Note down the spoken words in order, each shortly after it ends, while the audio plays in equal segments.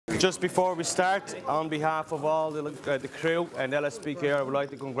Just before we start, on behalf of all the crew and LSPKR, I would like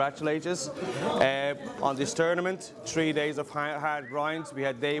to congratulate us on this tournament. 3 days of hard grinds. We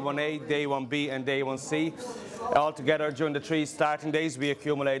had day 1A, day 1B and day 1C. Altogether, during the 3 starting days, we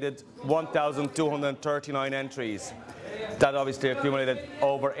accumulated 1,239 entries. That obviously accumulated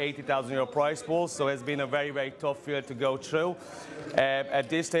over €80,000 prize pool, so it's been a very, very tough field to go through. At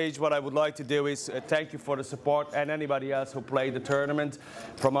this stage, what I would like to do is thank you for the support and anybody else who played the tournament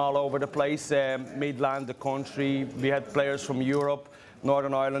from all over the place, Midland, the country. We had players from Europe,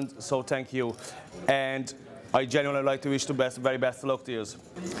 Northern Ireland, so thank you. And I genuinely like to wish the very best of luck to you.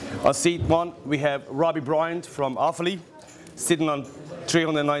 On seat 1, we have Robbie Bryant from Offaly, sitting on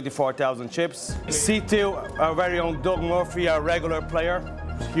 394,000 chips. Seat 2, our very own Doug Murphy, our regular player,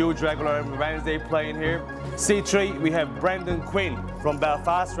 huge regular every Wednesday playing here. Seat 3, we have Brendan Quinn from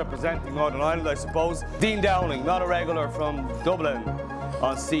Belfast, representing Northern Ireland, I suppose. Dean Dowling, not a regular, from Dublin,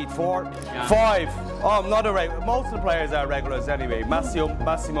 on seat 4. 5, oh, not a regular, most of the players are regulars anyway.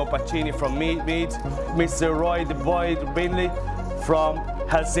 Massimo Pacini from Meath, Mr. Roy the Boy Binley from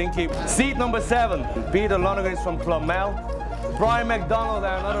Helsinki. Seat number 7, Peter Lonergan from Clonmel. Brian McDonald,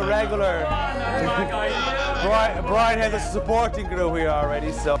 another regular. Brian has a supporting crew here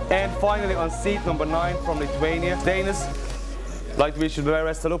already. So, and finally on seat number 9 from Lithuania, Danis. I'd like to wish you the very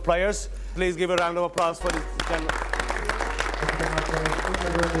best of luck, players. Please give a round of applause for this gentleman.